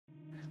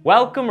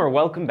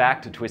Welcome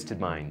back to Twisted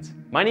Minds.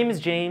 My name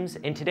is James,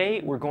 and today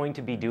we're going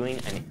to be doing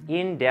an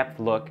in-depth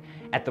look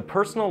at the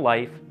personal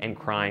life and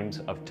crimes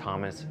of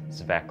Thomas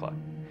Svekla,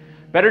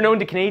 better known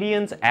to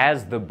Canadians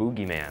as the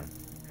Boogieman.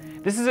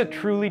 This is a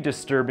truly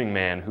disturbing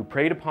man who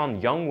preyed upon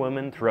young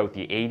women throughout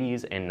the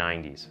 80s and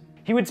 90s.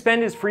 He would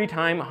spend his free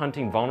time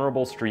hunting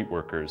vulnerable street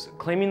workers,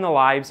 claiming the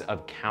lives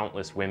of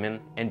countless women,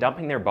 and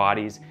dumping their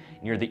bodies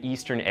near the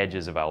eastern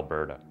edges of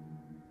Alberta.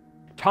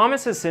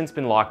 Thomas has since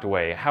been locked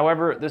away.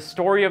 However, the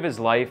story of his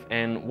life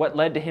and what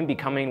led to him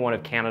becoming one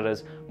of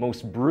Canada's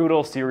most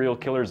brutal serial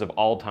killers of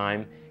all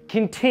time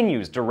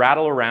continues to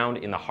rattle around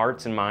in the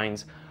hearts and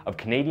minds of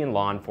Canadian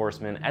law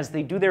enforcement as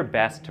they do their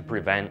best to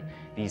prevent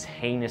these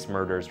heinous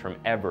murders from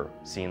ever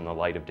seeing the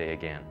light of day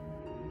again.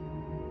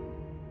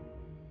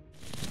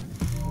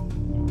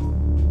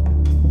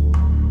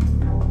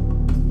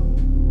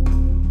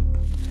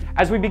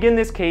 As we begin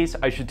this case,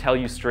 I should tell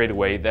you straight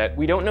away that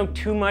we don't know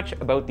too much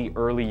about the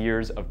early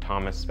years of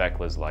Thomas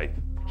Svekla's life.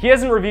 He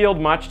hasn't revealed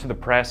much to the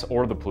press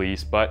or the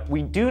police, but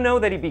we do know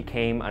that he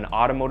became an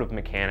automotive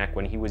mechanic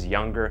when he was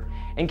younger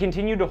and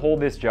continued to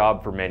hold this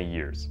job for many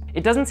years.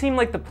 It doesn't seem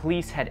like the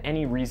police had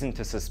any reason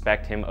to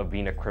suspect him of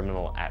being a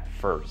criminal at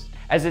first,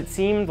 as it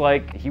seemed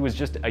like he was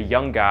just a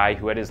young guy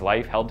who had his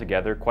life held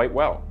together quite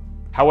well.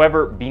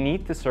 However,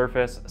 beneath the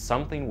surface,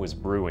 something was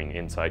brewing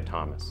inside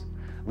Thomas,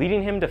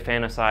 leading him to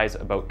fantasize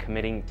about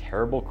committing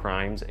terrible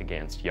crimes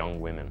against young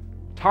women.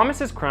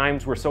 Thomas's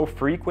crimes were so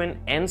frequent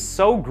and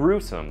so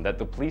gruesome that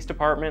the police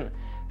department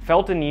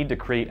felt a need to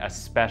create a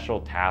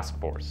special task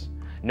force,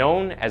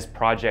 known as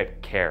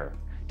Project Care,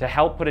 to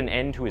help put an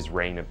end to his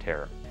reign of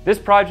terror. This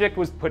project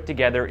was put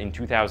together in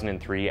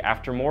 2003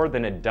 after more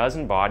than a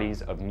dozen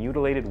bodies of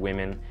mutilated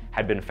women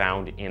had been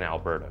found in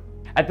Alberta.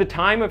 At the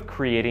time of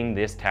creating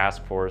this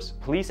task force,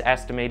 police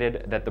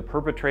estimated that the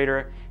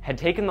perpetrator had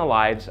taken the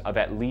lives of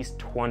at least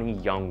 20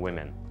 young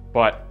women.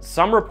 But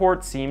some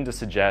reports seem to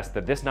suggest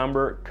that this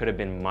number could have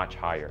been much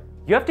higher.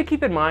 You have to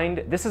keep in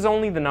mind, this is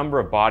only the number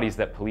of bodies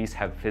that police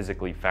have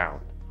physically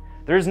found.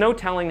 There is no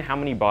telling how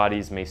many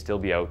bodies may still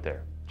be out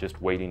there, just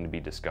waiting to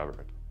be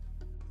discovered.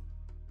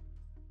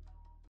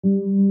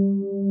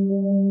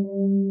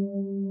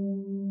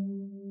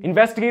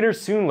 Investigators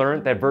soon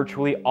learned that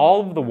virtually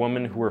all of the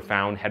women who were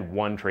found had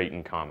one trait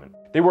in common.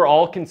 They were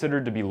all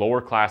considered to be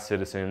lower-class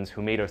citizens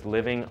who made a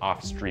living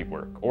off street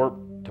work, or,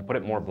 to put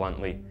it more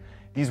bluntly,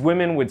 these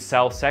women would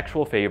sell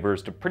sexual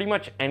favors to pretty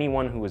much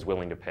anyone who was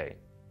willing to pay.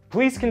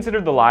 Police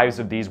considered the lives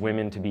of these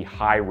women to be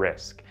high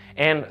risk,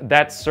 and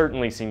that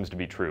certainly seems to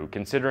be true,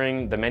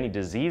 considering the many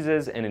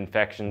diseases and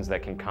infections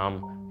that can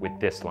come with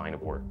this line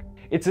of work.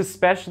 It's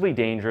especially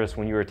dangerous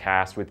when you are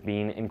tasked with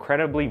being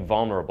incredibly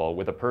vulnerable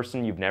with a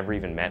person you've never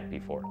even met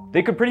before.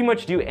 They could pretty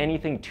much do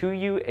anything to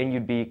you and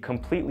you'd be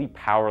completely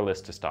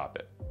powerless to stop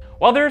it.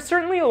 While there is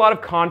certainly a lot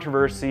of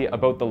controversy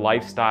about the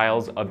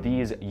lifestyles of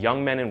these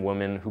young men and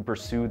women who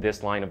pursue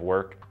this line of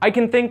work, I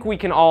think we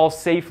can all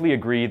safely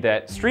agree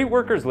that street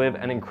workers live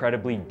an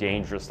incredibly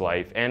dangerous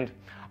life and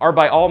are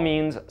by all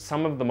means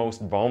some of the most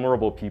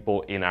vulnerable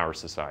people in our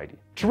society.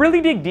 To really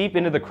dig deep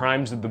into the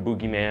crimes of the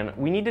Boogieman,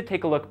 we need to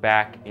take a look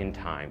back in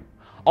time.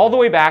 All the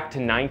way back to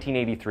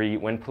 1983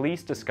 when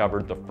police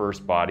discovered the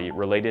first body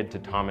related to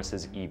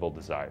Thomas's evil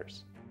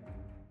desires.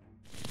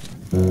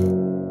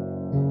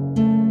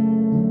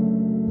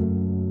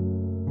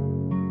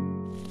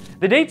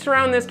 The dates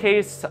around this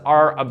case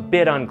are a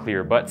bit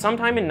unclear, but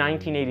sometime in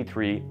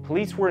 1983,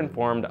 police were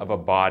informed of a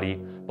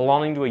body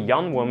belonging to a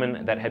young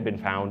woman that had been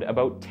found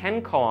about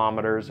 10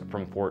 kilometers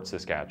from Fort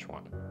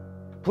Saskatchewan.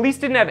 Police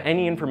didn't have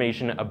any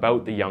information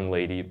about the young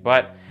lady,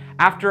 but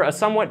after a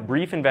somewhat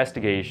brief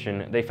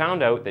investigation, they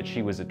found out that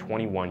she was a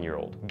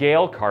 21-year-old,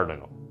 Gail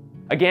Cardinal.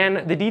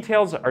 Again, the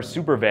details are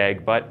super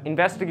vague, but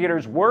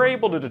investigators were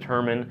able to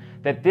determine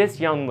that this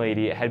young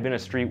lady had been a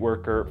street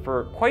worker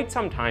for quite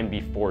some time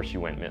before she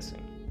went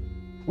missing.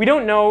 We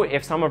don't know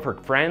if some of her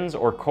friends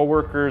or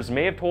coworkers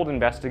may have told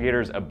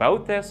investigators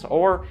about this,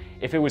 or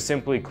if it was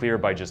simply clear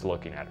by just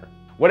looking at her.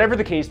 Whatever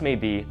the case may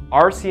be,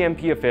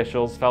 RCMP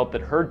officials felt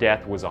that her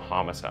death was a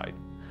homicide.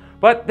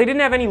 But they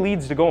didn't have any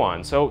leads to go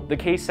on, so the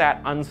case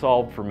sat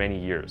unsolved for many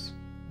years.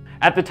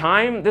 At the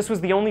time, this was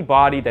the only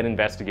body that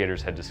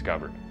investigators had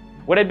discovered.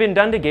 What had been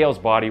done to Gail's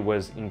body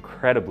was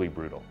incredibly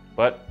brutal,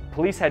 but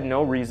police had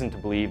no reason to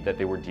believe that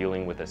they were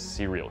dealing with a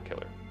serial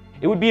killer.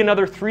 It would be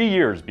another 3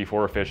 years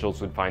before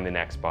officials would find the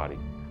next body.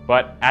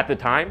 But at the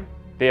time,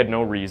 they had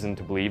no reason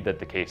to believe that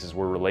the cases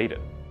were related.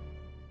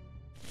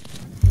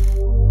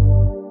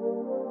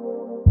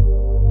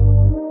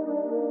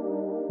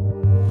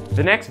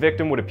 The next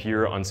victim would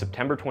appear on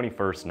September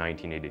 21st,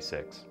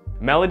 1986.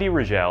 Melody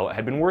Rigel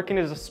had been working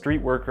as a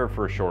street worker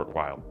for a short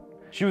while.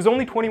 She was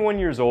only 21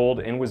 years old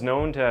and was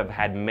known to have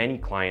had many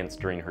clients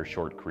during her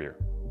short career.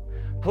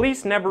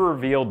 Police never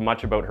revealed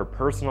much about her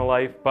personal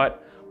life,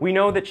 but we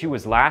know that she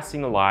was last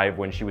seen alive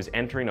when she was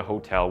entering a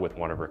hotel with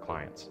one of her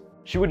clients.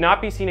 She would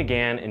not be seen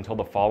again until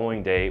the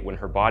following day when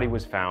her body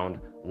was found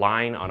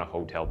lying on a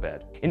hotel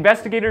bed.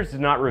 Investigators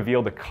did not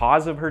reveal the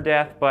cause of her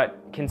death, but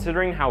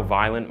considering how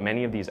violent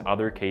many of these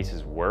other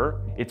cases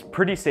were, it's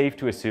pretty safe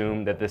to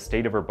assume that the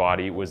state of her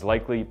body was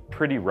likely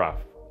pretty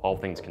rough, all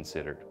things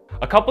considered.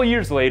 A couple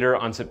years later,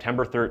 on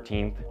September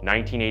 13th,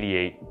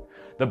 1988,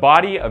 the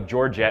body of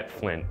Georgette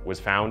Flint was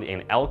found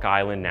in Elk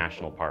Island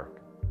National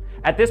Park.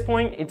 At this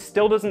point, it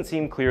still doesn't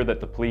seem clear that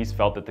the police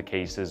felt that the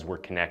cases were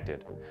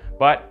connected.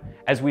 But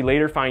as we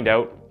later find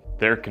out,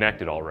 they're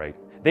connected all right.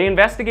 They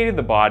investigated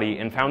the body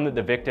and found that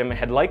the victim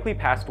had likely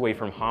passed away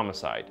from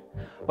homicide,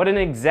 but an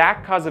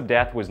exact cause of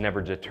death was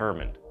never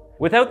determined.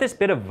 Without this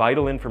bit of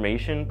vital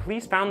information,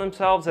 police found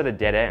themselves at a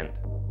dead end.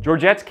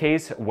 Georgette's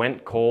case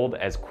went cold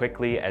as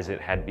quickly as it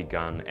had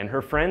begun, and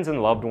her friends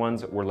and loved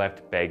ones were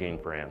left begging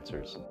for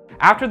answers.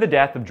 After the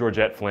death of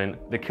Georgette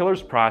Flint, the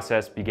killer's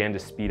process began to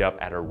speed up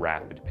at a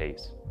rapid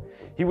pace.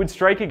 He would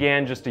strike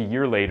again just a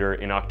year later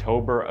in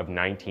October of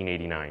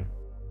 1989.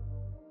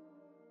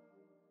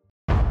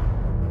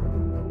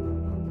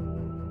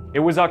 It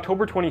was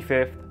October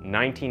 25th,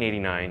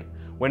 1989,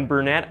 when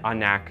Bernette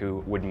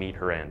Anaku would meet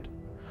her end.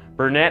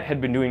 Bernette had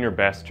been doing her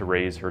best to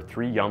raise her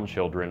 3 young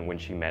children when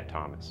she met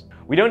Thomas.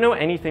 We don't know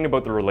anything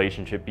about the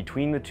relationship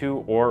between the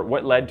two or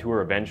what led to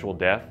her eventual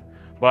death,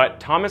 but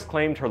Thomas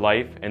claimed her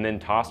life and then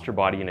tossed her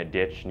body in a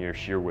ditch near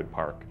Sherwood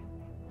Park.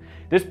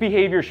 This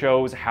behavior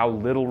shows how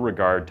little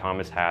regard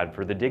Thomas had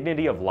for the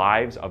dignity of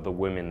lives of the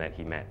women that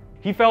he met.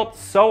 He felt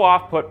so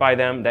off-put by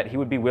them that he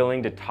would be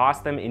willing to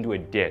toss them into a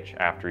ditch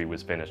after he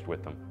was finished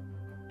with them.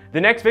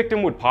 The next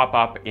victim would pop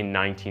up in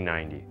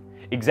 1990,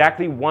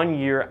 exactly 1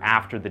 year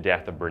after the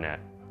death of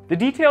Bernette. The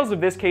details of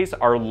this case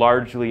are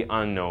largely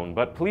unknown,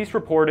 but police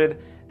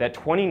reported that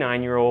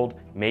 29-year-old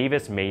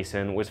Mavis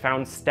Mason was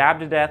found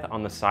stabbed to death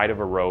on the side of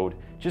a road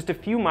just a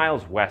few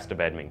miles west of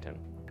Edmonton.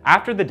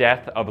 After the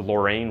death of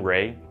Lorraine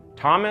Ray,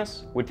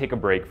 Thomas would take a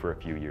break for a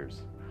few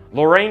years.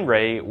 Lorraine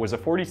Ray was a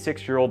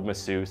 46-year-old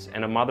masseuse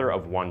and a mother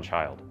of 1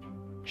 child.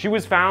 She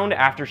was found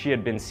after she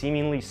had been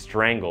seemingly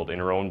strangled in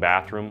her own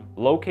bathroom,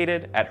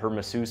 located at her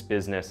masseuse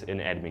business in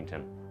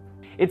Edmonton.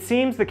 It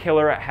seems the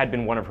killer had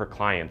been one of her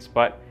clients,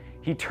 but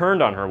he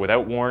turned on her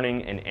without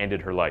warning and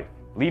ended her life,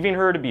 leaving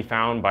her to be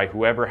found by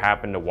whoever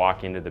happened to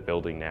walk into the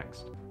building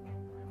next.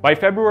 By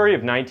February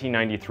of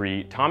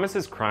 1993,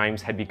 Thomas's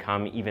crimes had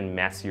become even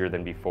messier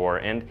than before,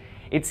 and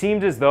it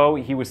seemed as though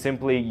he was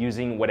simply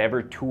using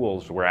whatever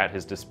tools were at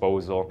his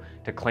disposal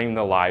to claim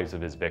the lives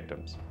of his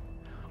victims.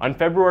 On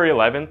February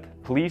 11th,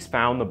 police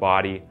found the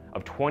body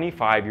of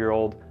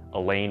 25-year-old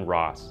Elaine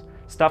Ross,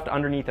 stuffed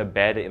underneath a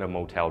bed in a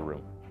motel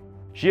room.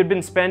 She had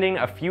been spending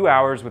a few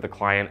hours with a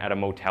client at a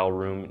motel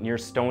room near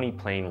Stony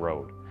Plain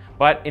Road,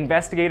 but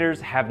investigators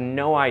have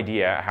no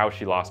idea how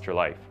she lost her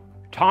life.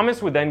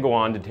 Thomas would then go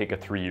on to take a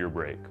 3-year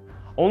break,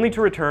 only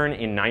to return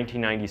in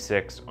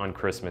 1996 on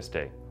Christmas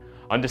Day.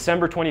 On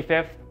December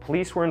 25th,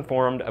 police were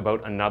informed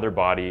about another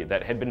body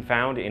that had been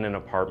found in an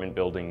apartment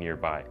building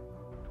nearby.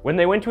 When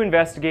they went to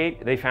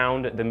investigate, they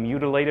found the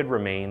mutilated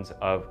remains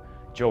of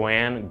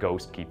Joanne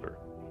Ghostkeeper.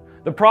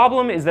 The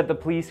problem is that the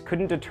police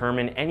couldn't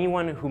determine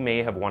anyone who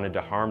may have wanted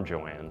to harm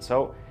Joanne,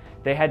 so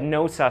they had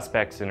no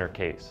suspects in her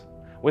case.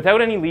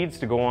 Without any leads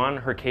to go on,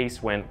 her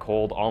case went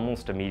cold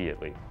almost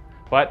immediately,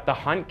 but the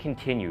hunt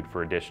continued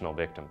for additional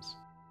victims.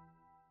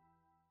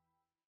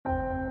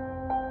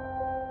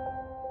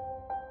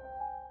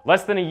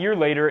 Less than a year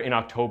later, in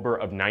October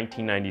of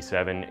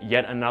 1997,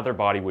 yet another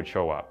body would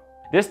show up.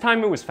 This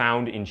time it was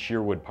found in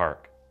Sherwood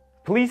Park.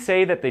 Police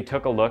say that they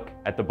took a look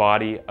at the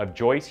body of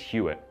Joyce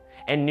Hewitt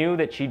and knew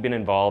that she'd been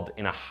involved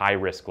in a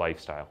high-risk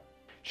lifestyle.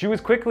 She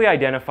was quickly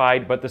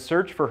identified, but the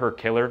search for her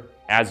killer,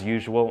 as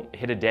usual,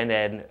 hit a dead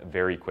end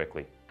very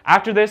quickly.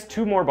 After this,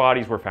 2 more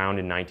bodies were found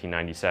in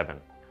 1997.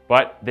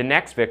 But the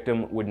next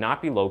victim would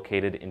not be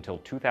located until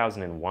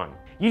 2001.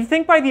 You'd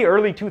think by the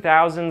early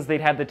 2000s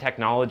they'd had the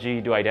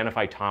technology to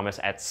identify Thomas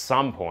at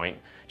some point,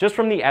 just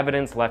from the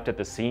evidence left at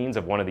the scenes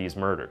of one of these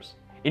murders.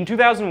 In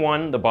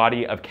 2001, the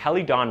body of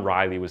Kelly Dawn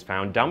Riley was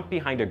found dumped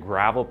behind a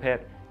gravel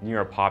pit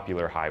near a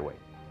popular highway.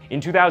 In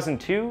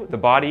 2002, the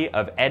body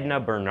of Edna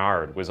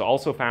Bernard was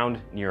also found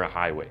near a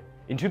highway.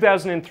 In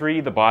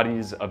 2003, the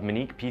bodies of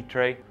Monique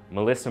Pitre,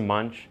 Melissa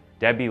Munch,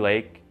 Debbie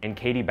Lake, and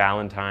Katie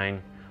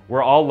Ballantyne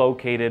were all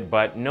located,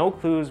 but no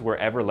clues were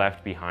ever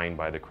left behind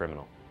by the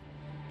criminal.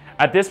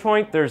 At this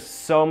point, there's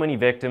so many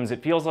victims,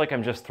 it feels like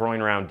I'm just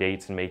throwing around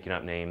dates and making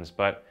up names,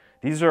 but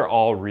these are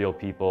all real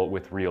people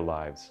with real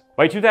lives.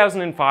 By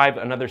 2005,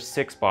 another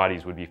 6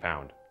 bodies would be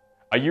found.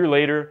 A year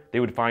later, they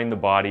would find the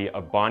body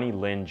of Bonnie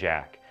Lynn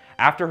Jack,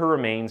 after her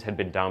remains had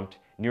been dumped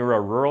near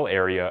a rural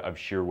area of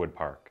Sherwood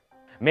Park.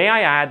 May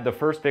I add, the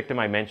first victim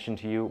I mentioned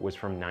to you was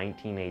from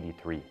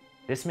 1983.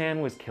 This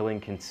man was killing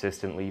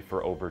consistently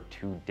for over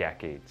 2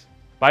 decades.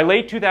 By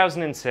late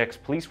 2006,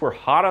 police were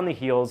hot on the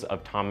heels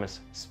of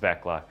Thomas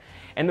Svekla,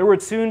 and there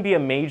would soon be a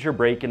major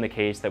break in the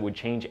case that would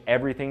change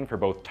everything for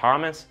both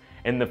Thomas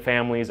and the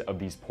families of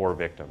these poor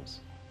victims.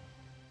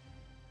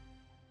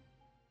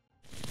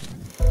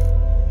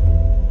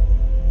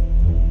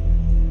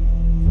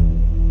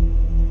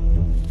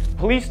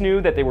 Police knew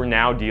that they were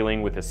now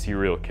dealing with a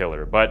serial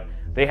killer, but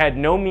they had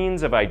no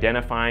means of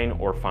identifying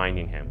or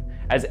finding him,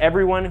 as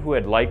everyone who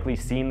had likely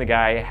seen the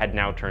guy had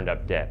now turned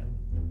up dead.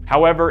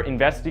 However,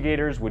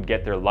 investigators would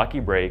get their lucky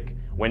break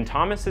when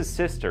Thomas's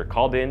sister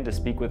called in to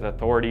speak with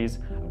authorities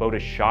about a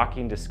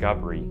shocking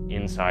discovery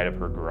inside of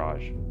her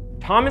garage.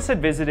 Thomas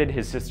had visited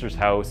his sister's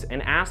house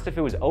and asked if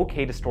it was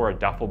okay to store a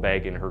duffel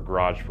bag in her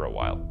garage for a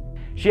while.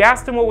 She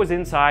asked him what was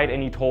inside,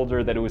 and he told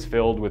her that it was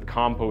filled with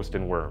compost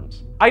and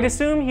worms. I'd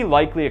assume he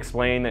likely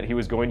explained that he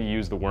was going to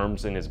use the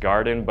worms in his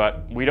garden,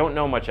 but we don't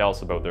know much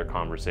else about their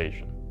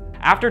conversation.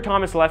 After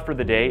Thomas left for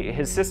the day,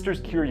 his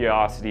sister's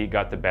curiosity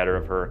got the better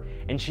of her,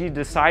 and she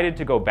decided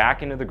to go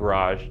back into the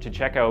garage to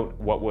check out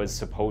what was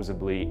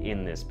supposedly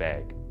in this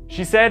bag.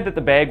 She said that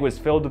the bag was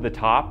filled to the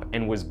top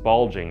and was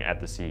bulging at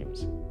the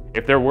seams.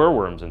 If there were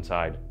worms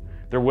inside,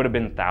 there would have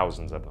been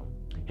thousands of them.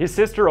 His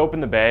sister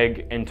opened the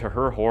bag, and to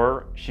her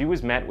horror, she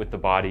was met with the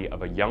body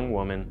of a young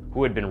woman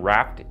who had been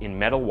wrapped in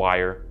metal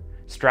wire,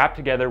 strapped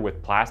together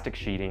with plastic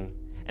sheeting,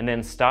 and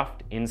then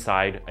stuffed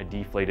inside a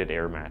deflated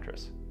air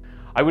mattress.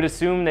 I would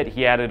assume that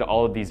he added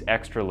all of these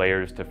extra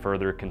layers to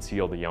further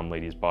conceal the young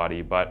lady's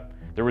body, but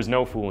there was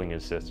no fooling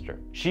his sister.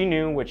 She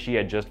knew what she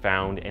had just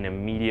found and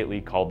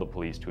immediately called the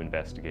police to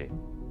investigate.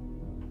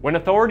 When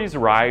authorities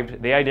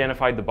arrived, they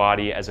identified the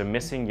body as a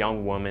missing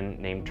young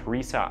woman named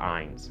Teresa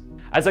Heinous.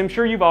 As I'm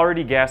sure you've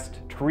already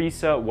guessed,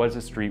 Teresa was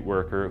a street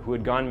worker who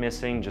had gone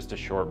missing just a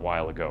short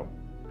while ago.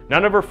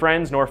 None of her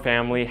friends nor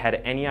family had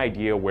any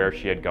idea where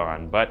she had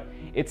gone, but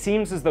it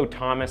seems as though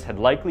Thomas had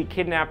likely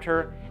kidnapped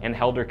her and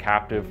held her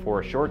captive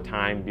for a short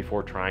time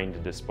before trying to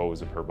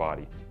dispose of her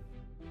body.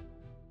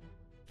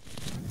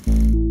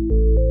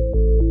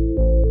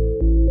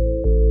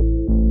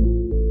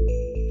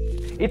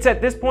 It's at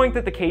this point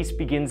that the case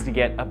begins to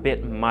get a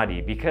bit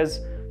muddy because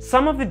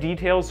some of the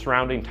details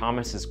surrounding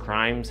Thomas's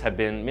crimes have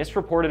been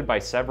misreported by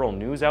several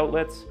news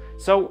outlets,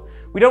 so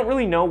we don't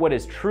really know what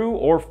is true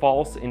or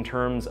false in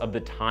terms of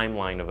the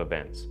timeline of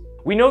events.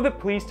 We know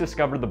that police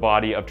discovered the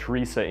body of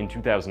Teresa in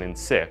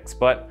 2006,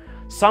 but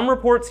some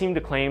reports seem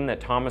to claim that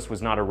Thomas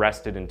was not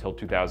arrested until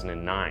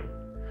 2009.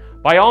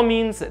 By all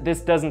means, this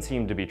doesn't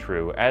seem to be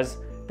true, as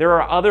there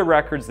are other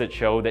records that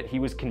show that he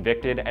was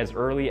convicted as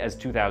early as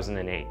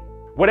 2008.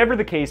 Whatever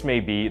the case may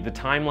be, the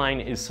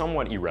timeline is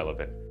somewhat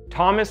irrelevant.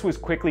 Thomas was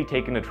quickly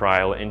taken to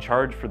trial and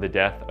charged for the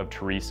death of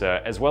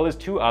Teresa as well as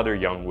 2 other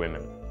young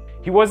women.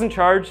 He wasn't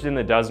charged in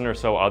the dozen or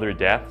so other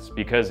deaths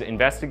because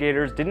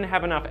investigators didn't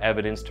have enough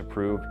evidence to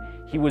prove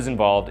he was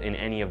involved in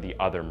any of the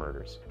other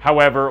murders.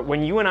 However,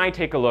 when you and I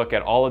take a look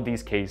at all of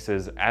these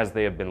cases as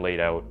they have been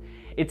laid out,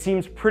 it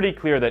seems pretty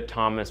clear that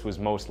Thomas was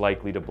most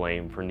likely to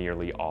blame for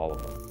nearly all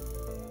of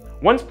them.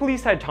 Once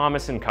police had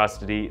Thomas in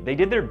custody, they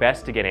did their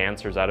best to get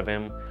answers out of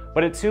him,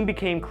 but it soon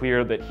became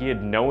clear that he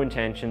had no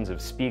intentions of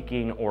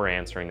speaking or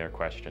answering their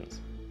questions.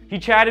 He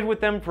chatted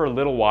with them for a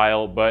little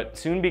while, but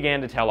soon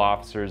began to tell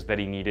officers that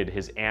he needed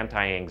his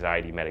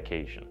anti-anxiety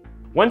medication.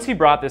 Once he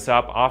brought this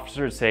up,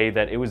 officers say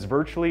that it was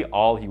virtually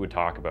all he would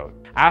talk about,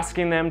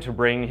 asking them to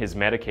bring his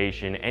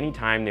medication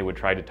anytime they would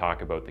try to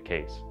talk about the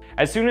case.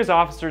 As soon as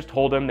officers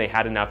told him they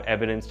had enough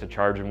evidence to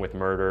charge him with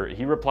murder,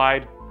 he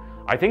replied,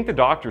 "I think the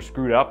doctor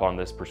screwed up on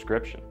this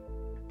prescription."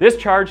 This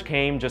charge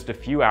came just a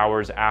few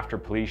hours after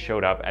police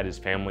showed up at his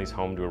family's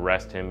home to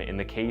arrest him in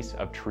the case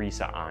of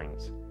Teresa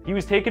Heinous. He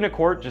was taken to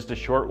court just a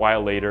short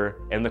while later,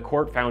 and the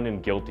court found him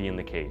guilty in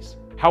the case.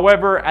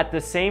 However, at the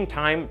same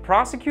time,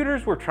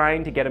 prosecutors were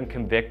trying to get him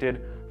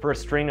convicted for a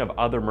string of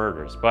other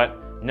murders,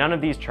 but none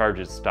of these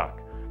charges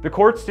stuck. The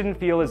courts didn't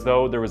feel as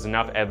though there was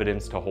enough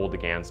evidence to hold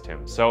against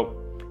him, so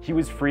he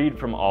was freed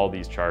from all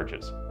these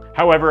charges.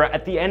 However,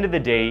 at the end of the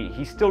day,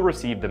 he still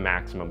received the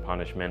maximum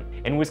punishment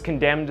and was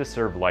condemned to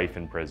serve life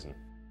in prison.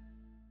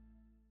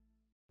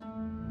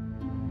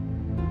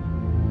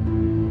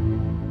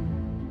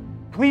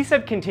 Police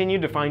have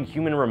continued to find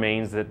human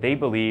remains that they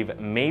believe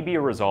may be a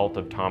result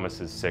of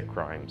Thomas's sick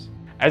crimes.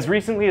 As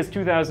recently as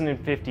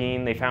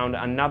 2015, they found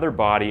another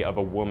body of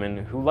a woman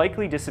who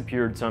likely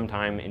disappeared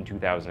sometime in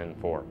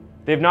 2004.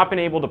 They have not been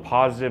able to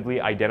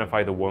positively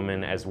identify the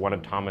woman as one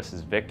of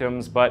Thomas's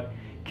victims, but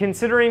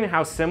considering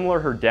how similar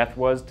her death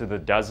was to the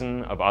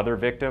dozen of other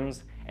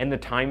victims and the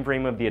time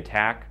frame of the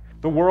attack,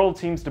 the world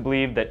seems to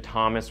believe that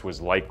Thomas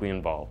was likely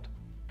involved.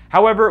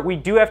 However, we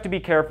do have to be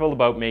careful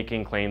about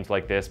making claims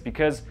like this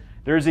because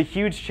there is a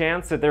huge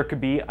chance that there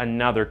could be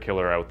another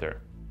killer out there,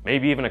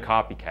 maybe even a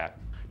copycat.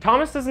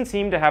 Thomas doesn't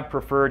seem to have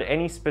preferred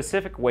any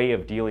specific way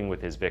of dealing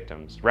with his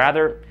victims.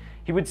 Rather,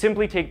 he would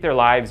simply take their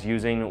lives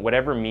using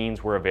whatever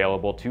means were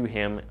available to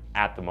him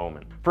at the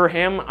moment. For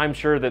him, I'm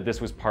sure that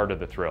this was part of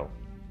the thrill.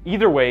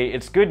 Either way,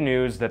 it's good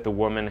news that the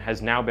woman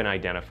has now been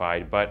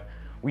identified, but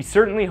we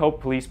certainly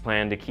hope police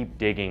plan to keep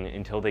digging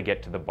until they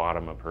get to the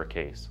bottom of her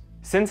case.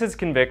 Since his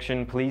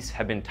conviction, police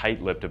have been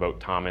tight-lipped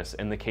about Thomas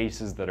and the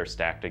cases that are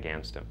stacked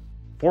against him.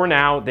 For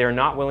now, they are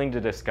not willing to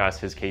discuss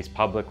his case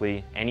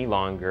publicly any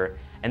longer,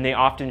 and they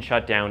often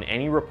shut down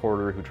any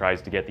reporter who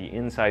tries to get the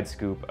inside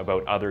scoop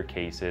about other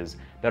cases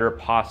that are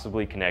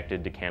possibly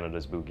connected to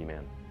Canada's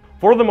Boogieman.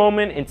 For the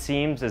moment, it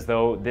seems as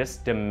though this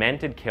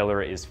demented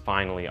killer is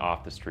finally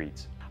off the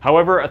streets.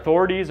 However,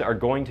 authorities are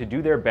going to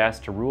do their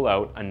best to rule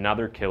out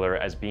another killer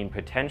as being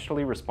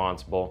potentially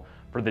responsible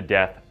for the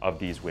death of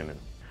these women.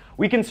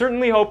 We can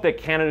certainly hope that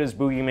Canada's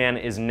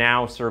Boogieman is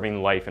now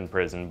serving life in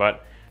prison,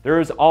 but there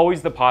is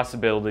always the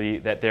possibility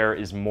that there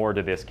is more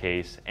to this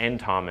case and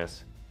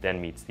Thomas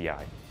than meets the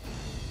eye.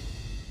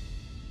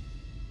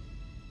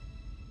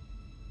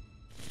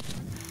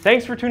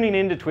 Thanks for tuning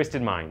in to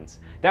Twisted Minds.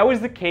 That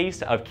was the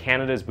case of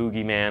Canada's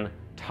Boogieman,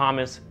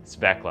 Thomas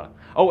Svekla.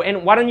 Oh,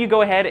 and why don't you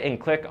go ahead and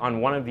click on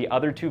one of the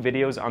other 2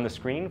 videos on the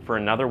screen for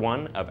another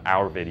one of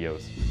our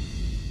videos.